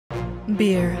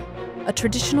Beer, a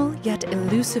traditional yet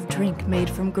elusive drink made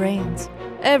from grains.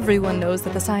 Everyone knows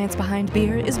that the science behind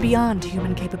beer is beyond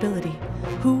human capability.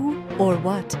 Who or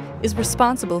what is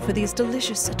responsible for these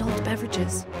delicious adult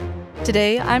beverages?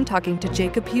 Today, I'm talking to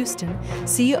Jacob Houston,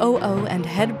 COO and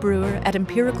head brewer at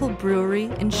Empirical Brewery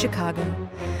in Chicago.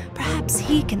 Perhaps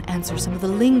he can answer some of the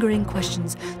lingering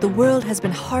questions the world has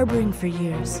been harboring for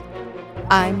years.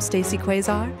 I'm Stacey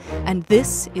Quasar, and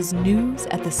this is News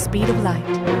at the Speed of Light.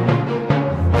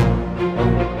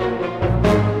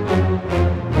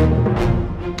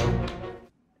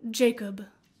 Jacob,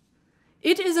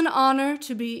 it is an honor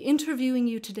to be interviewing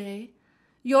you today.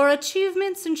 Your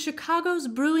achievements in Chicago's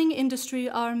brewing industry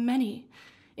are many,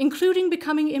 including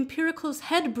becoming Empirical's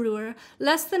head brewer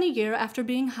less than a year after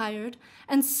being hired,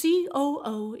 and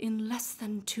COO in less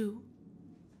than 2.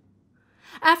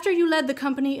 After you led the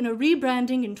company in a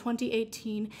rebranding in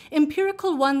 2018,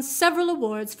 Empirical won several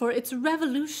awards for its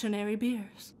revolutionary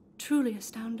beers. Truly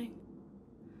astounding.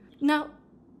 Now,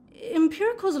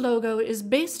 Empirical's logo is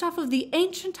based off of the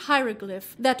ancient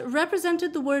hieroglyph that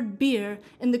represented the word beer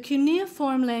in the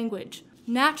cuneiform language.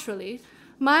 Naturally,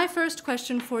 my first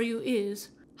question for you is,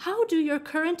 how do your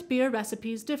current beer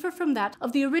recipes differ from that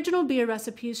of the original beer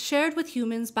recipes shared with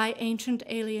humans by ancient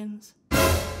aliens?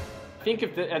 I think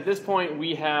at this point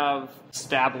we have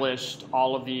established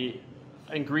all of the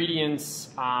ingredients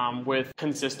with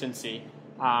consistency.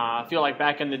 I feel like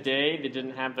back in the day they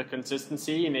didn't have the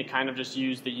consistency and they kind of just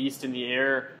used the yeast in the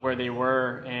air where they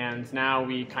were, and now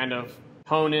we kind of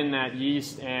hone in that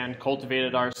yeast and cultivate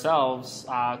it ourselves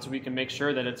so we can make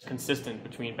sure that it's consistent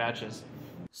between batches.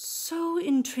 So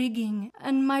intriguing,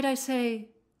 and might I say,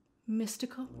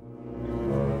 mystical?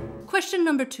 Question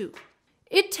number 2.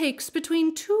 It takes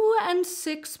between 2 and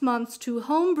 6 months to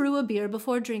home brew a beer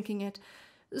before drinking it.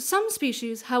 Some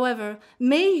species, however,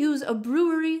 may use a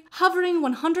brewery hovering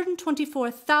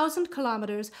 124,000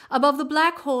 kilometers above the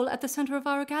black hole at the center of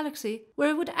our galaxy, where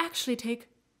it would actually take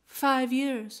 5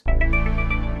 years.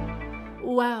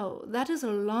 Wow, that is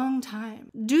a long time.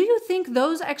 Do you think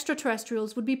those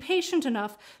extraterrestrials would be patient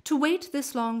enough to wait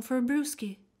this long for a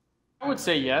brewski? I would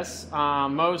say yes.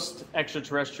 Most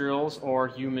extraterrestrials or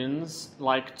humans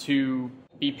like to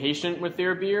be patient with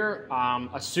their beer,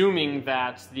 assuming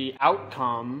that the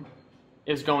outcome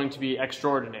is going to be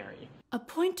extraordinary. A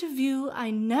point of view I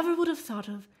never would have thought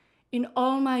of in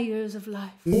all my years of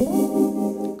life.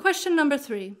 Question number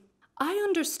 3. I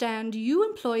understand you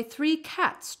employ 3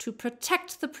 cats to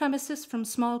protect the premises from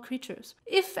small creatures.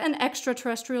 If an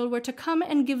extraterrestrial were to come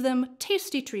and give them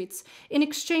tasty treats in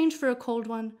exchange for a cold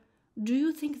one, do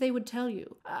you think they would tell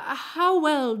you? How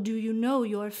well do you know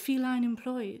your feline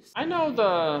employees? I know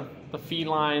the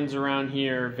felines around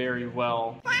here very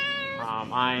well.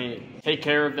 I take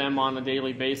care of them on a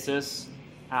daily basis,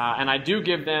 and I do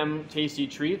give them tasty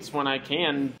treats when I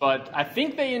can, but I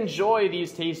think they enjoy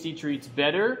these tasty treats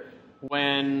better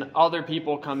when other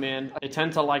people come in. They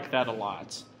tend to like that a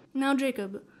lot. Now,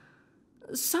 Jacob,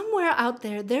 somewhere out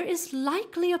there is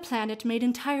likely a planet made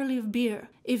entirely of beer.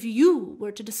 If you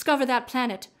were to discover that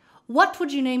planet, what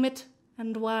would you name it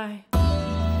and why?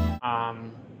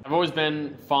 I've always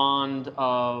been fond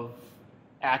of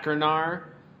Achernar.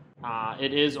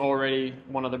 It is already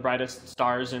one of the brightest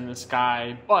stars in the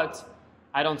sky, but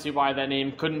I don't see why that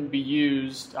name couldn't be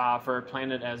used for a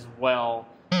planet as well.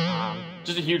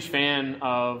 Just a huge fan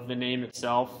of the name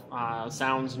itself.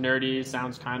 Sounds nerdy,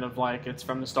 sounds kind of like it's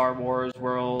from the Star Wars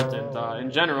world, and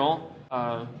in general,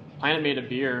 planet made of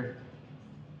beer.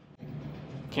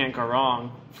 Can't go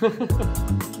wrong.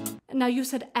 Now you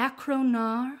said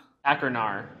Achernar?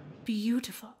 Achernar.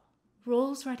 Beautiful.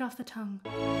 Rolls right off the tongue.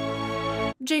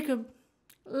 Jacob,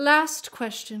 last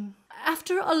question.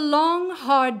 After a long,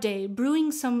 hard day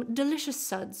brewing some delicious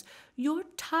suds, you're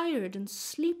tired and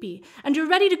sleepy, and you're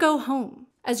ready to go home.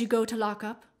 As you go to lock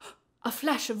up, a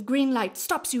flash of green light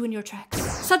stops you in your tracks.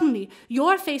 Suddenly,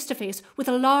 you're face to face with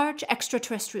a large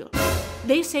extraterrestrial.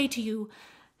 They say to you,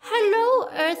 "Hello,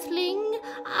 Earthling.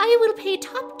 I will pay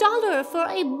top dollar for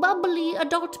a bubbly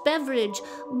adult beverage,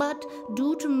 but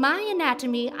due to my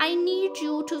anatomy, I need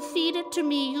you to feed it to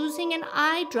me using an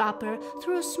eyedropper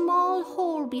through a small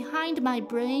hole behind my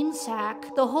brain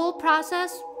sac. The whole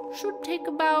process should take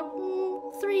about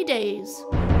 3 days.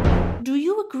 Do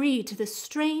you agree to this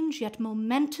strange yet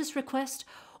momentous request,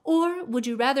 or would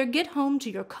you rather get home to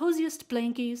your coziest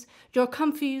blankies, your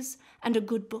comfies, and a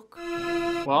good book?"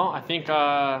 Well, I think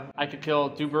I could kill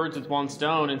 2 birds with 1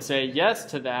 stone and say yes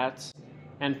to that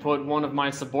and put one of my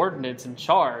subordinates in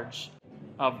charge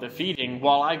of the feeding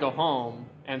while I go home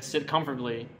and sit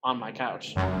comfortably on my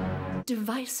couch.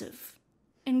 Divisive,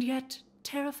 and yet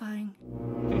terrifying.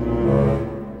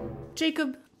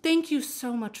 Jacob, thank you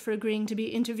so much for agreeing to be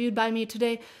interviewed by me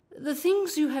today. The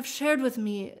things you have shared with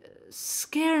me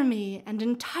scare me and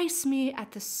entice me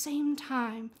at the same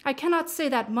time. I cannot say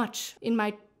that much in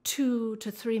my 2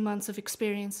 to 3 months of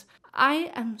experience.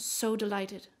 I am so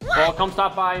delighted. Well, come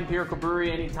stop by Empirical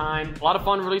Brewery anytime. A lot of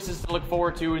fun releases to look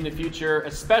forward to in the future,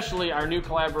 especially our new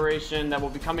collaboration that will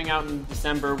be coming out in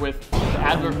December with the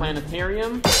Adler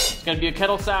Planetarium. It's going to be a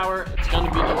kettle sour. It's going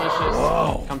to be delicious.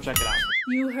 Whoa. Come check it out.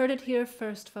 You heard it here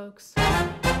first, folks.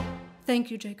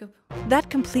 Thank you, Jacob. That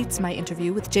completes my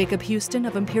interview with Jacob Houston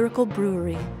of Empirical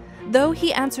Brewery. Though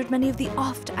he answered many of the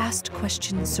oft-asked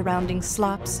questions surrounding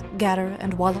slops, gatter,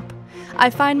 and wallop,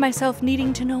 I find myself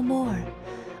needing to know more.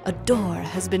 A door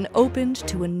has been opened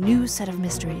to a new set of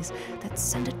mysteries that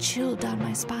send a chill down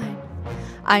my spine.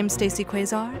 I'm Stacey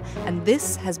Quasar, and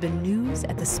this has been News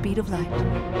at the Speed of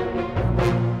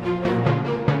Light.